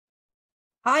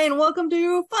Hi, and welcome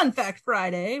to Fun Fact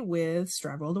Friday with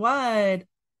Strive Worldwide.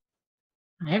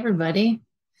 Hi, everybody.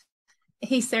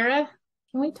 Hey, Sarah,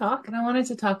 can we talk? And I wanted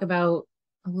to talk about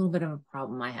a little bit of a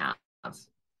problem I have.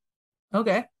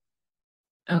 Okay.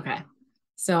 Okay.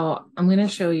 So I'm going to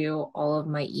show you all of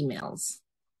my emails.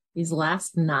 These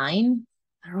last nine,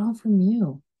 they're all from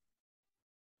you.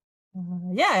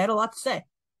 Yeah, I had a lot to say.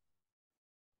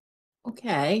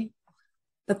 Okay.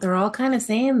 But they're all kind of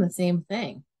saying the same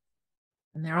thing.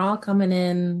 And they're all coming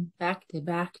in back to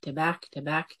back to back to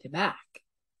back to back.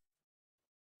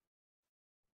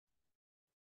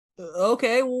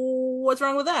 Okay, what's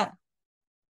wrong with that?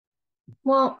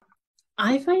 Well,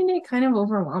 I find it kind of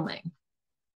overwhelming.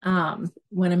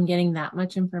 When I'm getting that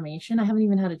much information, I haven't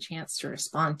even had a chance to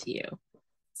respond to you.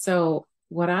 So,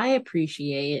 what I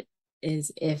appreciate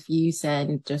is if you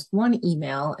send just one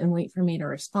email and wait for me to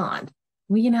respond.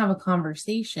 We can have a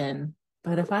conversation,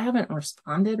 but if I haven't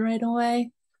responded right away,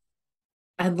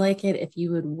 I'd like it if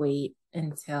you would wait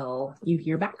until you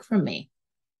hear back from me.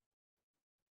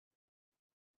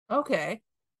 Okay.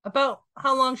 About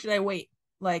how long should I wait?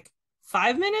 Like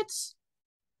 5 minutes?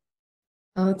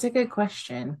 Oh, that's a good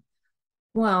question.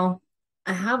 Well,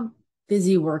 I have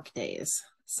busy work days.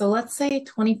 So let's say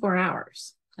 24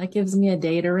 hours. That gives me a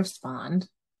day to respond.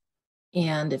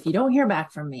 And if you don't hear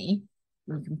back from me,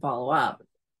 we can follow up.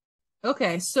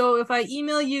 Okay, so if I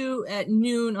email you at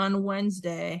noon on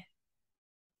Wednesday,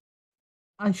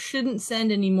 I shouldn't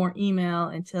send any more email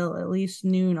until at least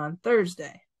noon on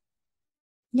Thursday.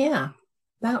 Yeah,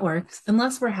 that works.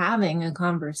 Unless we're having a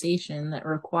conversation that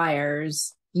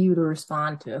requires you to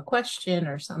respond to a question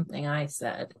or something I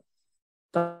said.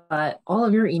 But all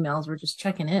of your emails were just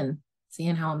checking in,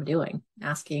 seeing how I'm doing,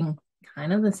 asking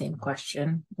kind of the same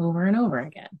question over and over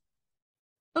again.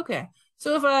 Okay.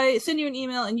 So if I send you an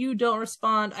email and you don't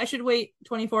respond, I should wait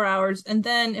 24 hours. And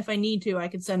then if I need to, I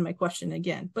could send my question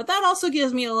again. But that also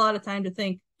gives me a lot of time to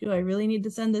think, do I really need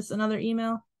to send this another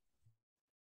email?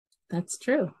 That's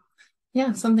true.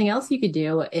 Yeah, something else you could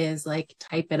do is like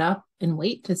type it up and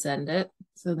wait to send it.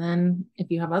 So then if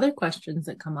you have other questions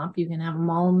that come up, you can have them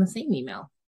all in the same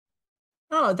email.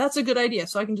 Oh, that's a good idea.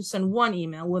 So I can just send one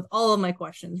email with all of my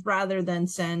questions rather than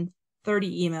send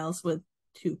 30 emails with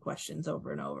two questions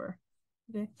over and over.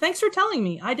 Okay. Thanks for telling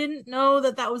me. I didn't know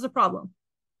that that was a problem.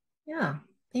 Yeah,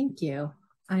 thank you.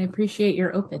 I appreciate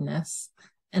your openness.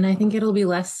 And I think it'll be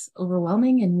less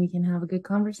overwhelming and we can have a good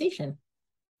conversation.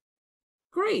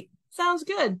 Great. Sounds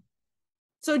good.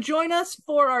 So join us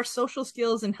for our social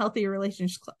skills and healthy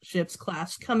relationships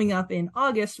class coming up in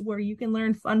August, where you can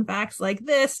learn fun facts like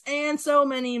this and so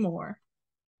many more.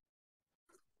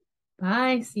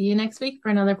 Bye. See you next week for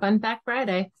another Fun Fact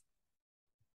Friday.